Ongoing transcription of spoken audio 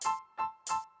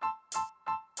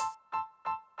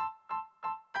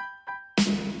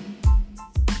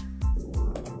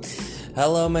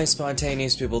Hello, my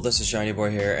spontaneous people. This is Shiny Boy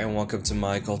here, and welcome to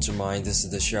My Culture Mind. This is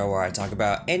the show where I talk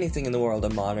about anything in the world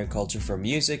of modern culture, from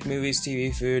music, movies,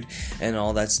 TV, food, and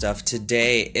all that stuff.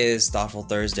 Today is Thoughtful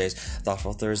Thursdays.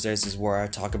 Thoughtful Thursdays is where I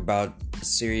talk about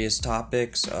serious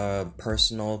topics,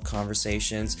 personal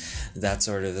conversations, that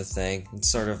sort of the thing.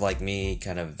 It's sort of like me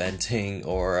kind of venting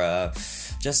or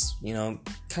just,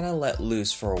 kind of let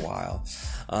loose for a while.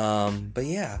 But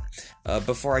yeah,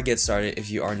 before I get started, if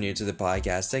you are new to the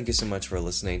podcast, thank you so much for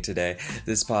listening today.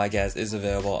 This podcast is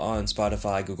available on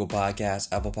Spotify, Google Podcasts,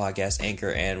 Apple Podcasts,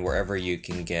 Anchor, and wherever you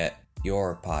can get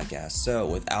your podcast. So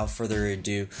without further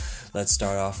ado, let's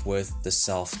start off with the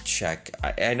self-check.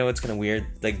 I know it's kind of weird,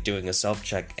 like doing a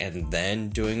self-check and then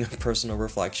doing a personal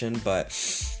reflection, but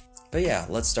yeah,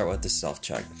 let's start with the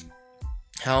self-check.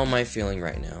 How am I feeling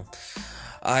right now?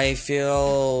 I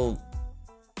feel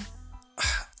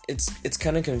it's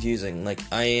kind of confusing. Like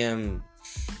I'm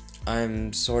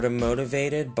sort of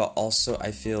motivated, but also I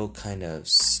feel kind of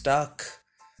stuck.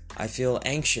 I feel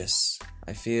anxious.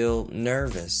 I feel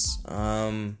nervous.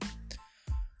 But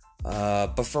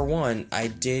for one, I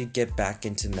did get back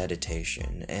into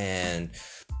meditation, and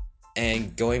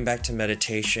going back to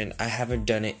meditation, I haven't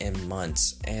done it in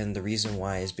months, and the reason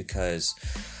why is because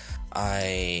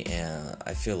I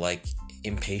feel like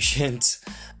impatient.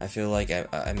 I feel like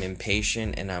I'm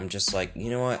impatient, and I'm just like, you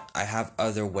know what? I have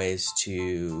other ways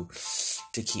to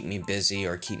keep me busy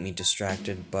or keep me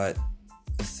distracted. But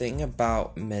the thing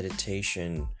about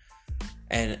meditation,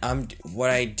 and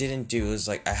what I didn't do is,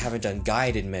 like, I haven't done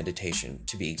guided meditation,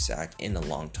 to be exact, in a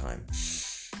long time,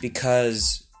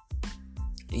 because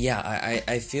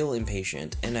I feel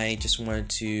impatient, and I just wanted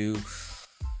to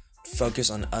focus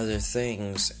on other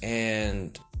things.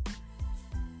 And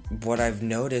what I've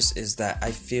noticed is that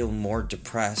I feel more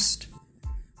depressed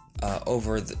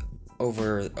over the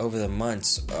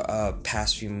months,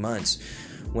 past few months.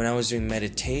 When I was doing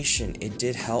meditation, it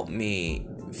did help me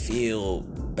feel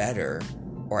better,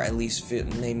 or at least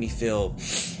made me feel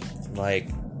like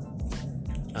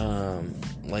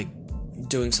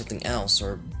doing something else,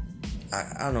 or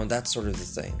I don't know, that's sort of the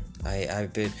thing.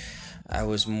 I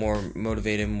was more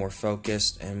motivated, more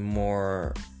focused, and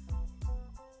more,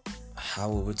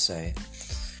 how I would say,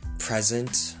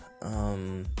 present.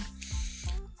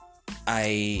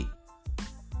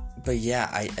 But yeah,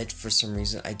 I for some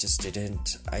reason I just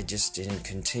didn't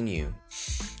continue.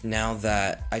 Now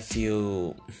that I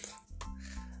feel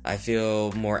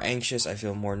more anxious, I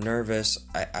feel more nervous,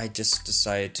 I just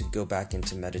decided to go back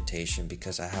into meditation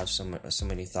because I have so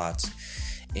many thoughts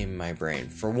in my brain.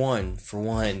 For one,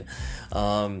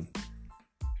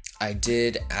 I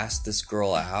did ask this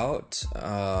girl out,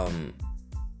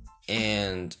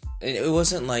 and it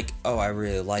wasn't like, oh, I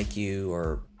really like you,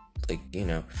 or like,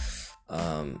 it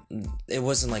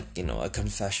wasn't like, a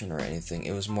confession or anything.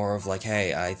 It was more of like,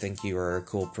 hey, I think you are a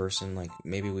cool person, like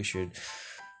maybe we could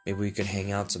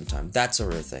hang out sometime, that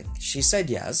sort of thing. She said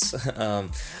yes.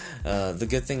 The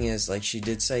good thing is, like, she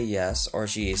did say yes, or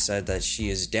she said that she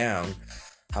is down.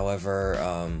 However,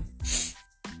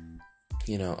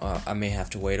 I may have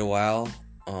to wait a while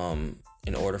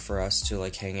in order for us to,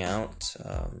 like, hang out.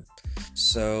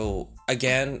 So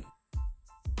again,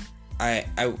 I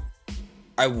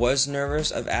was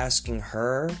nervous of asking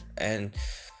her,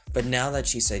 but now that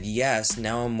she said yes,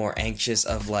 now I'm more anxious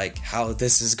of, like, how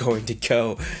this is going to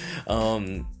go.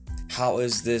 How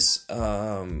is this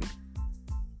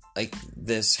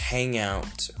this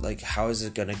hangout, like, how is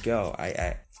it gonna go?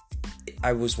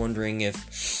 I was wondering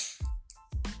if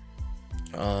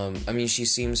she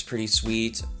seems pretty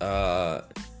sweet.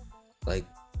 Like,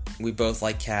 we both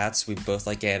like cats, we both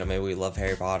like anime, we love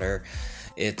Harry Potter.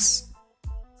 It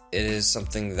is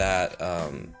something that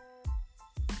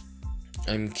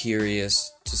I'm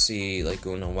curious to see, like,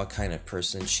 what kind of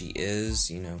person she is.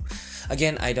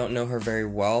 Again, I don't know her very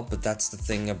well, but that's the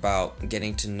thing about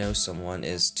getting to know someone,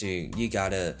 is you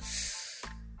gotta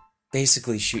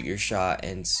basically shoot your shot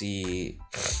and see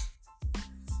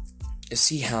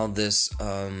how this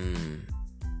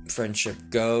friendship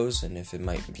goes, and if it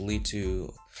might lead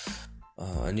to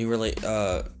a new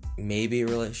maybe a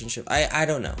relationship. I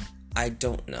don't know.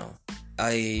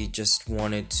 I just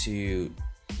wanted to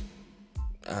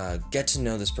get to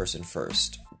know this person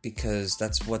first, because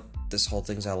that's what this whole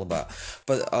thing's all about.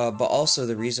 But also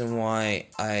the reason why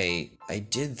I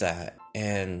did that,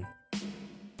 and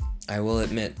I will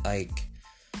admit, like,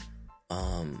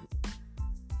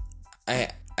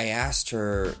 I asked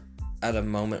her at a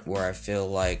moment where I feel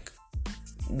like,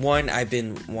 one, I've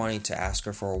been wanting to ask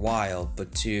her for a while,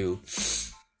 but two,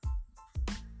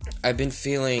 I've been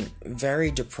feeling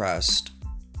very depressed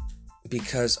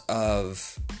because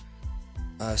of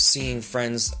seeing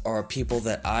friends or people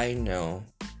that I know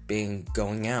being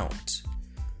going out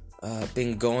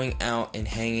and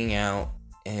hanging out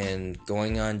and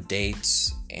going on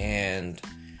dates, and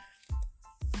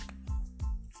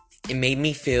it made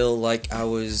me feel like I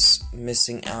was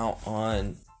missing out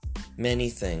on many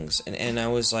things, and I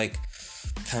was like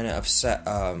kind of upset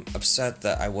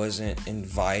that I wasn't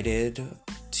invited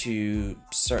to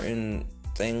certain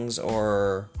things,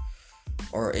 or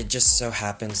it just so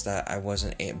happens that I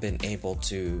wasn't been able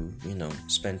to,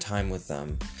 spend time with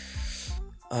them.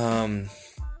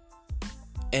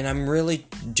 And I'm really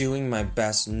doing my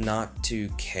best not to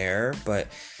care, but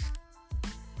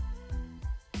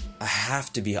I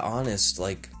have to be honest,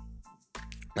 like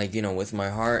with my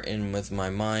heart and with my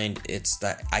mind, it's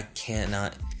that I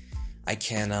cannot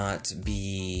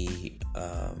be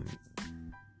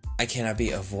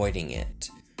avoiding it.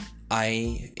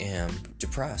 I am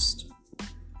depressed.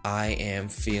 I am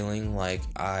feeling like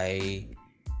I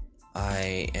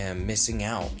am missing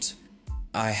out.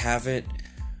 I haven't,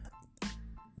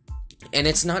 and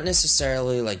it's not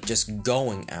necessarily like just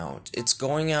going out. It's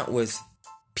going out with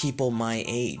people my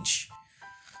age.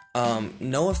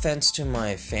 No offense to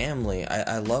my family.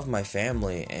 I love my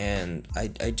family, and I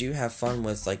do have fun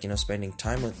with, spending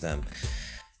time with them.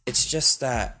 It's just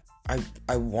that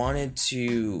I wanted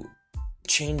to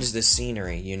change the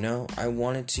scenery, I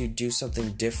wanted to do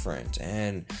something different,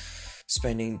 and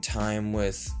spending time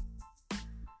with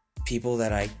people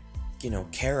that I,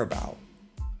 care about.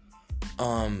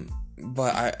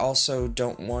 But I also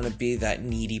don't want to be that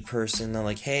needy person that,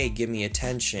 like, hey, give me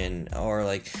attention, or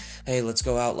like, hey, let's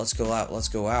go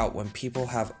out, when people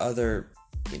have other,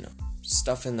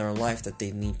 stuff in their life that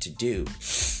they need to do.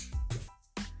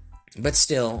 But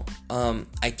still,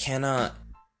 I cannot,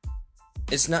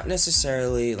 it's not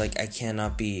necessarily like I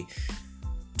cannot be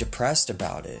depressed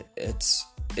about it. It's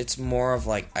more of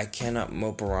like, I cannot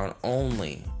mope around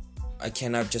only. I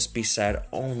cannot just be sad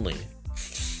only.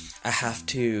 I have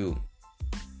to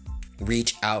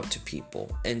reach out to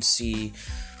people and see,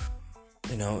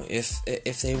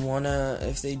 if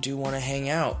they do want to hang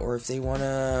out, or if they want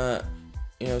to,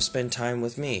 spend time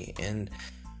with me,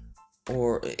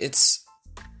 or it's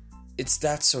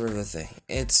that sort of a thing.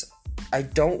 I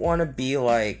don't want to be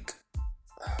like,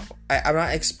 I'm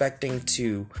not expecting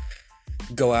to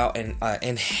go out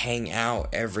and hang out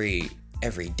every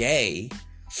day,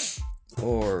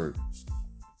 or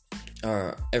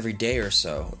every day or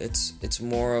so. It's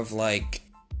more of like,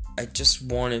 I just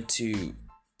wanted to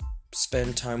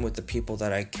spend time with the people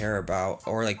that I care about,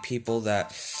 or like people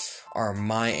that are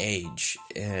my age,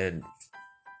 and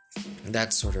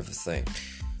that sort of a thing.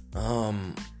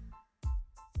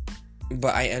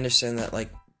 But I understand that,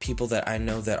 like, people that I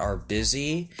know that are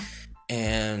busy,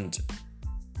 but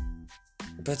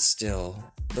still,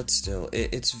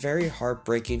 it's very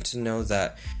heartbreaking to know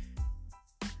that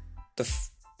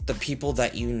the people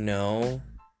that you know,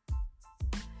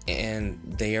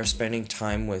 and they are spending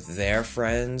time with their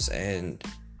friends, and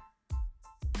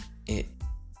it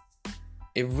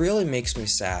really makes me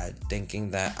sad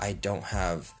thinking that I don't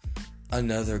have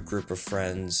another group of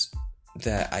friends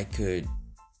that I could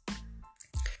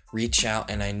reach out,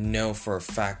 and I know for a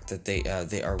fact that they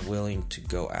are willing to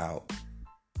go out.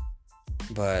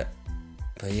 But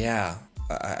yeah,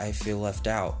 I feel left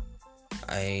out.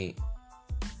 I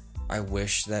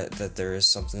wish that there is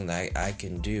something that I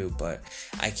can do, but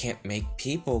I can't make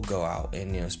people go out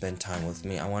and, spend time with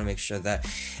me. I want to make sure that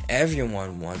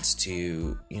everyone wants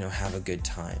to, have a good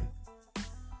time.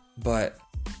 But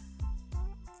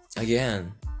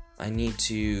again, I need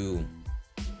to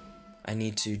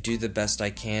do the best I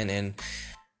can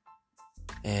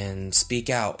and speak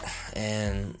out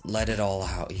and let it all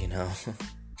out,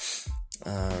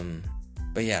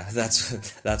 But yeah, that's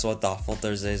what Thoughtful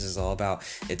Thursdays is all about.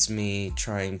 It's me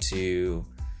trying to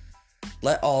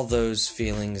let all those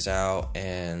feelings out,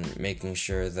 and making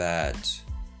sure that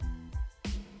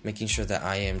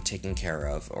I am taken care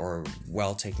of, or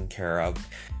well taken care of,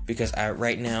 because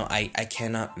right now I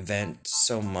cannot vent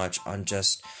so much on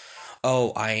just,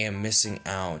 oh, I am missing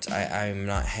out, I'm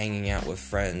not hanging out with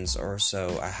friends, or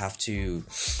so. I have to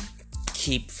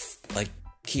keep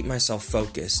myself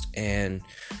focused and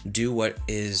do what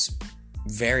is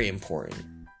very important,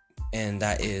 and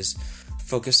that is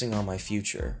focusing on my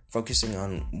future, focusing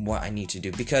on what I need to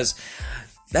do, because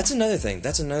that's another thing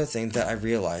that I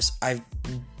realized. I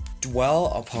dwell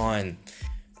upon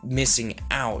missing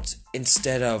out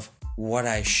instead of what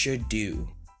I should do.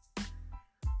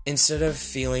 Instead of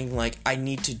feeling like I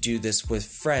need to do this with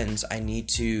friends, I need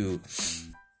to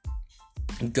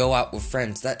go out with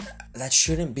friends, that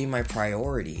shouldn't be my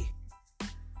priority.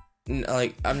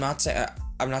 Like, I'm not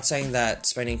saying that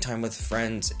spending time with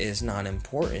friends is not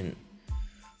important,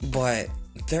 but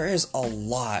there is a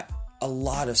lot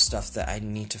of stuff that I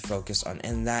need to focus on,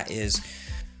 and that is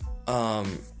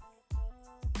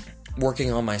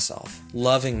working on myself,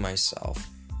 loving myself,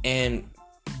 and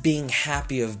being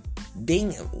happy of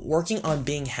working on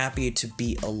being happy to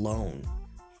be alone.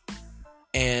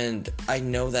 And I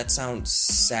know that sounds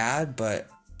sad, but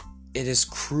it is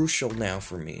crucial now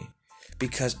for me,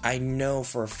 because I know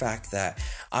for a fact that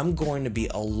I'm going to be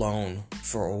alone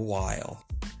for a while.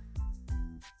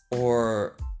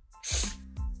 Or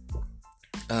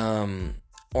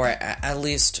at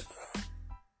least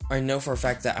I know for a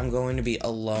fact that I'm going to be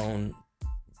alone,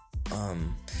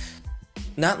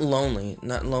 not lonely,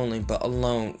 but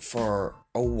alone for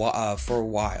a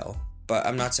while. But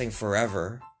I'm not saying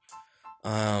forever.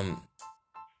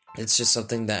 It's just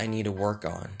something that I need to work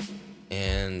on,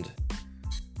 and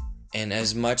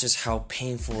as much as how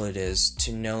painful it is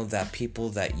to know that people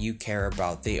that you care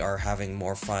about, they are having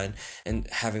more fun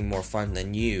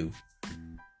than you,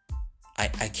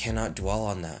 I cannot dwell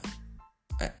on that.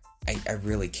 I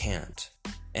really can't.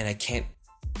 And I can't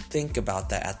think about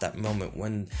that at that moment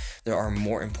when there are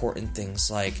more important things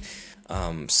like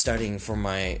studying for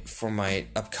my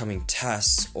upcoming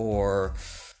tests, or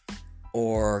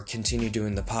continue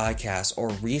doing the podcast, or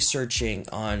researching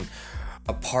on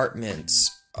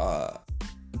apartments,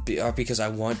 because I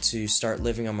want to start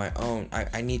living on my own.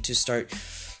 I need to start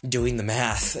doing the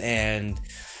math and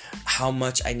how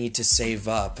much I need to save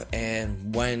up,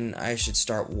 and when I should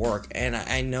start work. And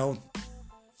I know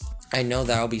that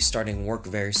I'll be starting work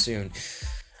very soon.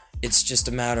 It's just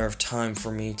a matter of time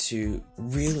for me to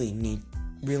really need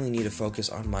to focus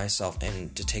on myself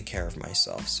and to take care of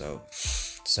myself.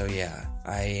 So yeah,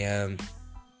 I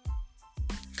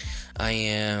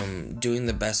am doing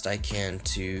the best I can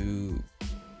to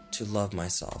love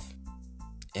myself,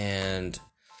 and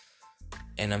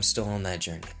I'm still on that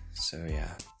journey. So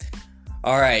yeah.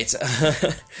 All right.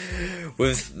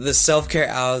 With the self-care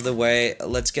out of the way,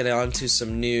 let's get on to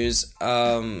some news.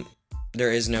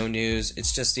 There is no news.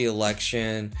 It's just the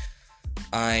election.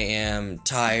 I am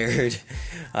tired.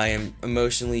 I am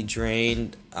emotionally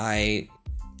drained. I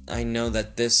know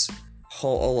that this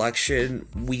whole election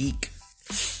week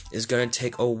is gonna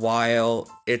take a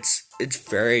while. It's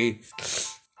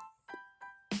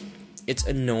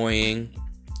annoying.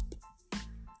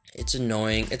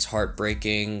 It's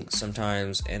heartbreaking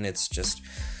sometimes, and it's just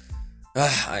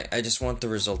I just want the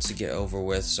results to get over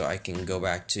with so I can go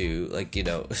back to, like,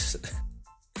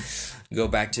 go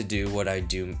back to do what I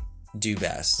do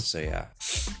best. So yeah.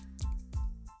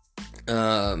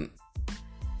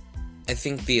 I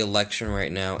think the election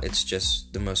right now, it's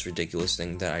just the most ridiculous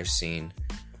thing that I've seen.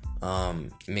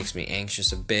 It makes me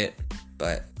anxious a bit,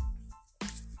 but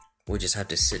we just have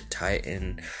to sit tight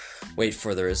and wait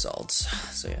for the results.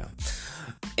 So yeah.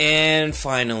 And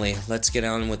finally, let's get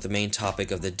on with the main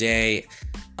topic of the day.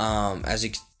 As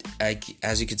you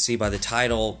can see by the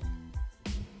title,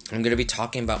 I'm going to be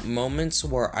talking about moments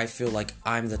where I feel like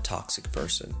I'm the toxic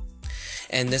person.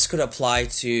 And this could apply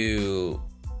to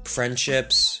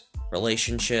friendships,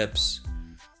 relationships,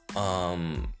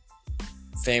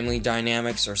 family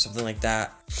dynamics, or something like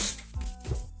that.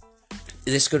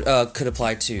 This could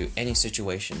apply to any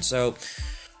situation. So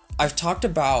I've talked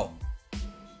about,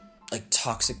 like,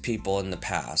 toxic people in the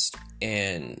past,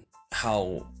 and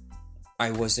how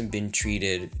I wasn't being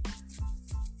treated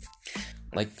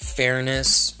like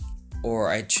fairness,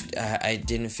 or I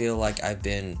didn't feel like I've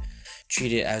been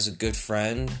treated as a good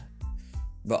friend.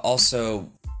 But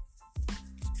also,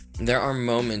 there are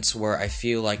moments where I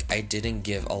feel like I didn't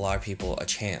give a lot of people a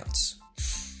chance.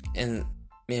 And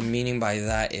meaning by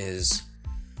that is,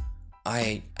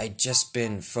 I just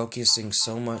been focusing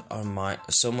so much on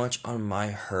my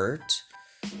hurt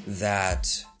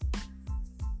that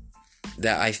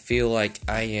I feel like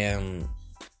I am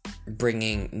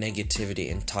bringing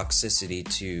negativity and toxicity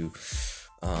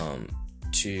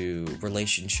to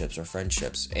relationships or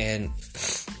friendships. And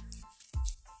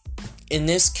in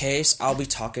this case, I'll be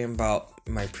talking about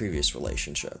my previous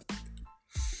relationship.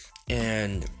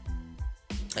 And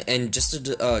just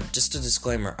a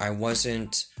disclaimer, I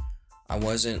wasn't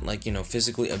like,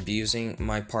 physically abusing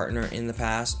my partner in the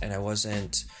past, and I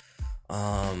wasn't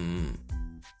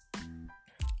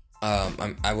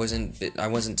I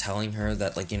wasn't telling her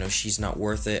that, like, she's not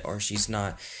worth it, or she's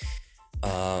not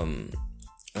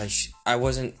I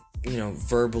wasn't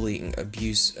verbally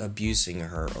abusing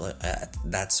her,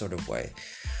 that sort of way.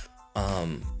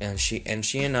 And she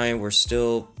and I were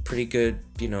still pretty good,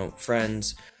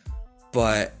 friends,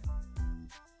 but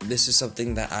this is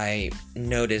something that I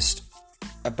noticed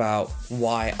about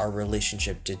why our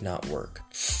relationship did not work.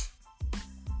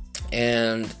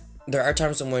 And there are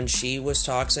times when she was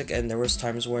toxic, and there was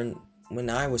times when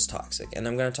I was toxic. And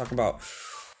I'm going to talk about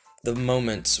the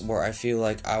moments where I feel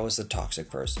like I was the toxic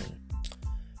person.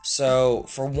 So,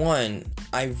 for one,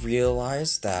 I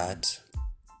realized that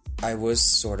I was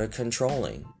sort of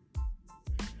controlling.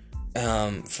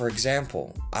 For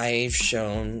example, I've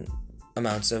shown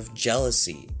amounts of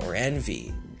jealousy or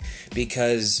envy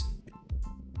because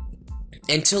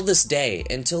until this day,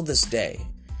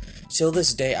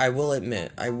 I will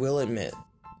admit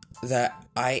that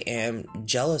I am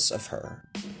jealous of her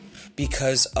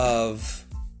because of,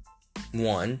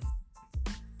 one,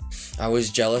 I was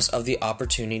jealous of the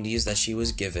opportunities that she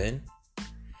was given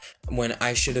when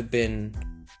I should have been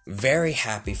very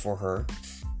happy for her.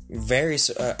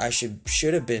 I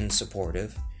should have been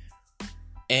supportive.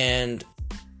 And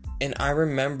I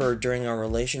remember during our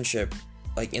relationship,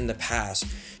 like in the past,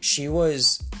 she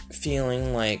was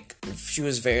feeling like she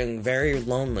was very, very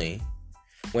lonely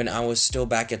when I was still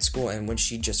back at school, and when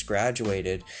she just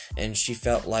graduated, and she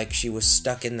felt like she was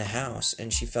stuck in the house,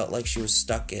 and she felt like she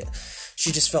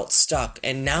just felt stuck.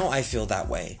 And now I feel that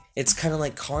way. It's kind of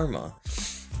like karma.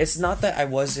 It's not that I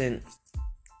wasn't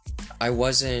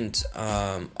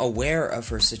aware of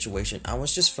her situation. I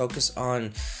was just focused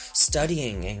on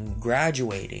studying and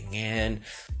graduating and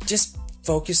just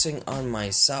focusing on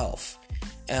myself.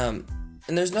 And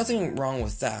there's nothing wrong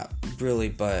with that, really,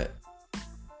 but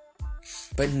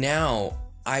now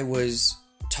I was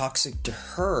toxic to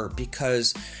her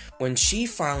because when she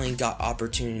finally got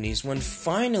opportunities, when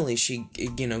finally she,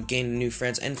 gained new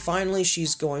friends, and finally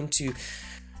she's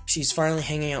finally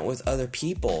hanging out with other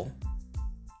people,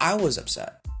 I was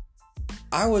upset.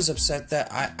 I was upset that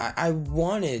I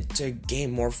wanted to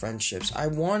gain more friendships. I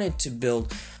wanted to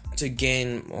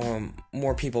gain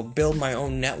more people, build my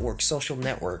own network, social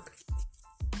network.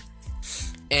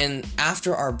 And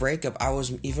after our breakup, I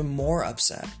was even more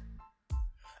upset.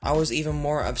 I was even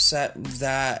more upset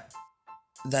that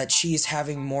she's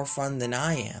having more fun than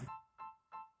I am.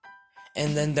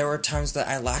 And then there were times that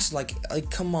I lasted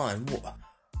like come on.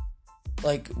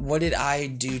 Like, what did I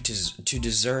do to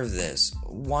deserve this?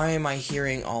 Why am I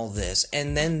hearing all this?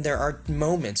 And then there are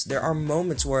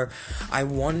moments where I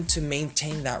wanted to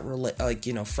maintain that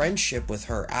friendship with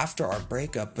her after our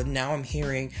breakup, but now I'm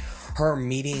hearing her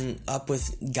meeting up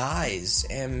with guys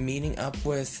and meeting up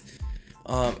with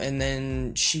and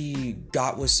then she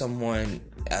got with someone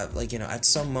at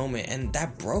some moment, and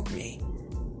that broke me.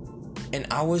 And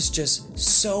I was just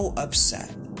so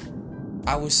upset.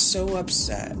 I was so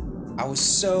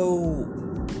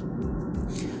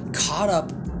caught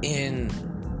up in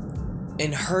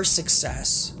her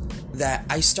success that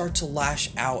I start to lash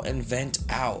out and vent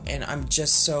out, and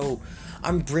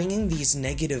I'm bringing these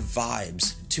negative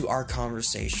vibes to our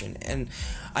conversation. And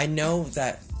I know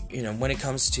that, when it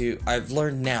comes to, I've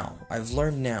learned now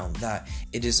that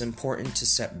it is important to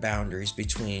set boundaries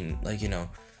between,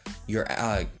 your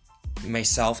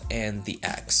myself and the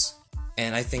ex.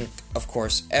 And I think, of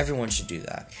course, everyone should do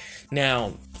that.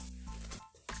 Now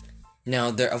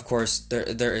there, of course,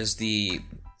 there is the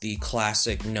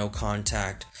classic no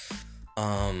contact,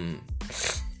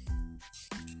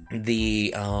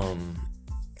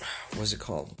 what's it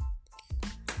called?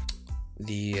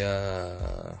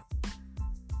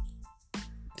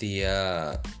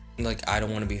 I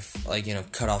don't want to be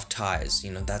cut off ties,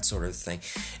 that sort of thing.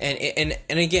 And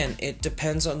again, it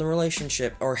depends on the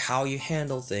relationship or how you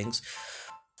handle things.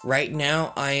 Right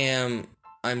now,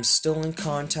 I'm still in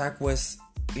contact with,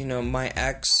 my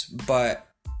ex, but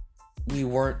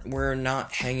we're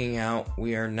not hanging out.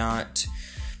 We're not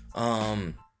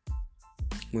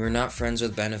friends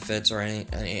with benefits or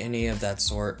any of that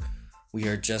sort. We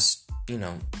are just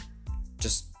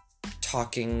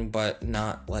talking, but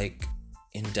not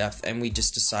in depth. And we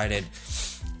just decided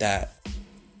that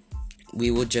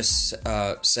we would just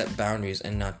set boundaries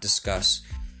and not discuss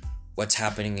what's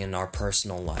happening in our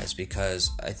personal lives,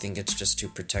 because I think it's just to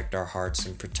protect our hearts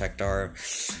and protect our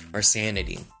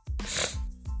sanity.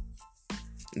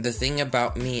 The thing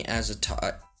about me as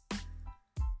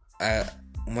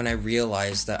when I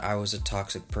realized that I was a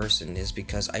toxic person is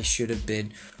because I should have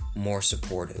been more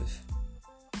supportive,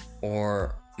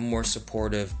 or more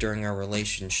supportive during our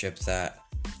relationship, that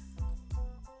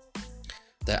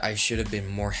I should have been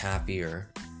more happier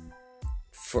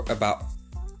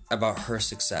about her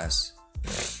success,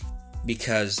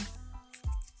 because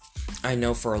I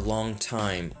know for a long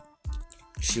time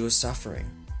she was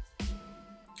suffering.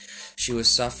 She was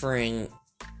suffering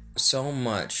so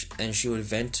much, and she would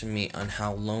vent to me on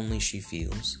how lonely she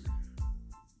feels,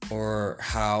 or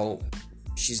how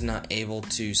she's not able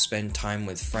to spend time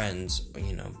with friends.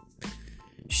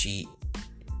 She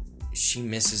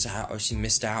misses out, or she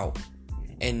missed out.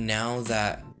 And now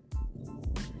that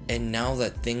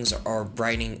things are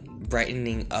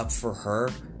brightening up for her,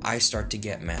 I start to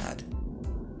get mad.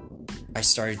 I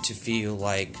started to feel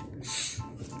like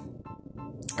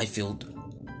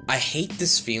I hate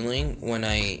this feeling when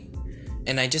I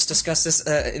just discussed this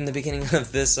in the beginning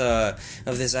of this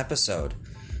episode.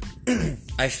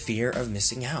 I fear of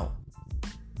missing out.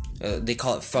 They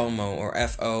call it FOMO, or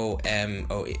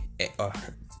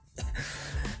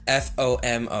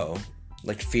FOMO,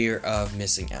 like fear of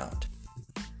missing out.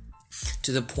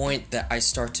 To the point that I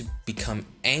start to become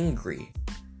angry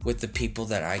with the people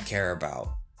that I care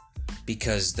about,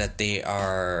 because that they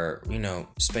are,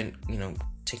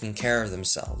 taking care of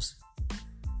themselves.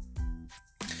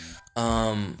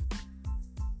 But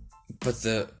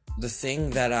the thing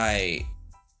that I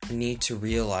need to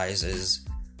realize is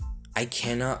I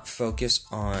cannot focus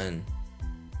on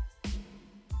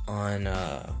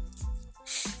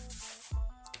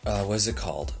what's it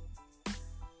called?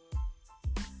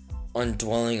 On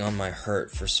dwelling on my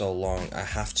hurt for so long. I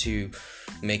have to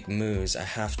make moves. I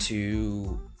have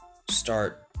to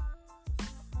start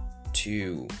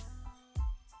to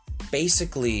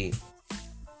basically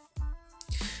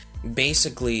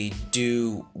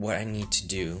do what I need to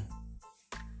do.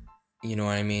 You know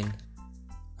what I mean?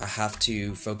 I have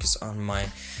to focus on my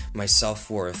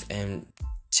self-worth and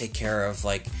take care of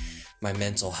like my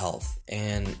mental health,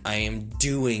 and I am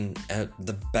doing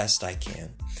the best I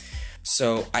can.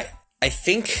 So I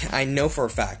think I know for a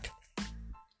fact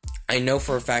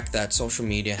that social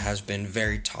media has been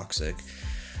very toxic,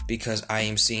 because I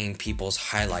am seeing people's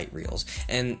highlight reels,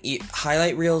 and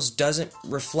highlight reels doesn't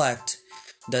reflect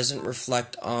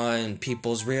on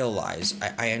people's real lives.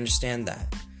 I understand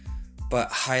that, but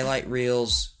highlight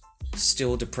reels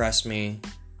still depress me.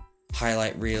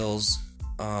 Highlight reels,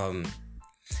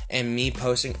 and me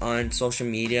posting on social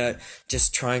media,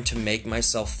 just trying to make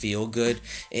myself feel good,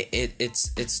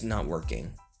 it's not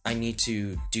working. I need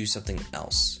to do something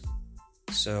else.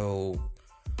 So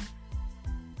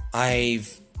I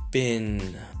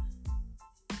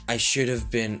should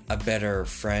have been a better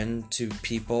friend to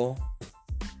people,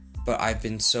 but I've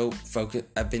been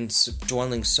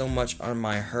dwelling so much on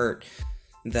my hurt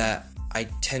that I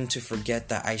tend to forget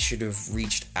that I should have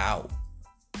reached out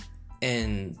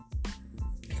and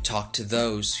talk to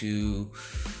those who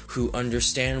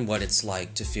understand what it's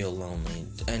like to feel lonely,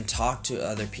 and talk to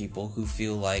other people who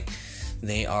feel like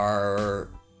they are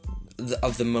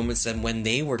of the moments that when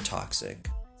they were toxic.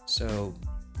 So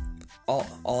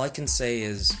all I can say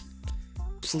is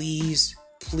please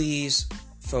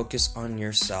focus on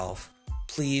yourself.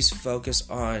 Please focus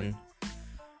on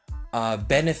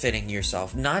benefiting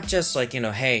yourself, not just like,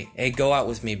 hey, go out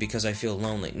with me because I feel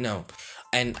lonely. No.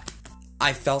 And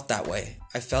I felt that way.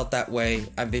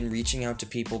 I've been reaching out to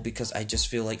people because I just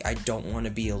feel like I don't want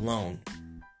to be alone.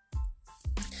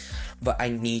 But I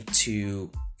need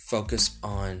to focus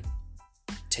on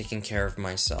taking care of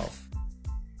myself.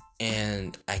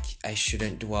 And I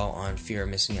shouldn't dwell on fear of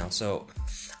missing out. So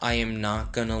I am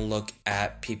not gonna look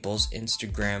at people's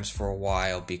Instagrams for a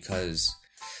while, because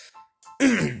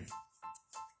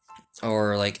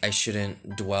or like I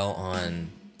shouldn't dwell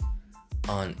on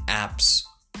apps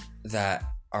that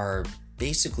are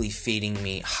basically feeding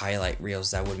me highlight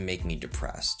reels that would make me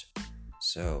depressed.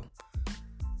 So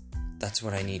that's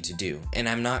what I need to do. And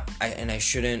I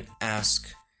shouldn't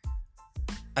ask.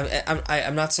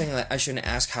 I'm not saying that I shouldn't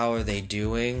ask how are they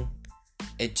doing.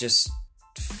 I just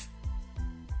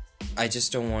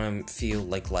don't want to feel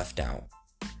like left out.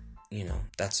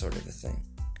 That sort of a thing.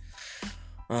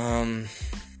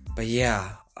 But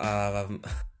yeah, I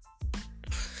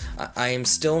am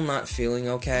still not feeling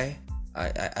okay.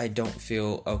 I don't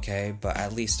feel okay, but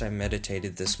at least I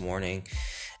meditated this morning,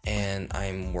 and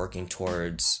I'm working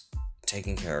towards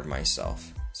taking care of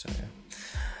myself. So yeah.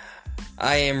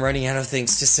 I am running out of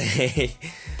things to say,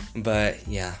 but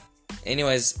yeah.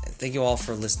 Anyways, thank you all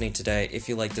for listening today. If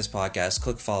you like this podcast,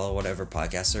 click follow whatever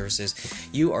podcast services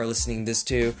you are listening this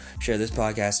to. Share this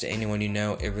podcast to anyone you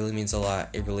know. It really means a lot.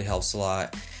 It really helps a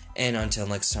lot. And until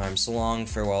next time, so long,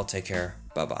 farewell, take care,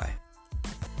 bye-bye.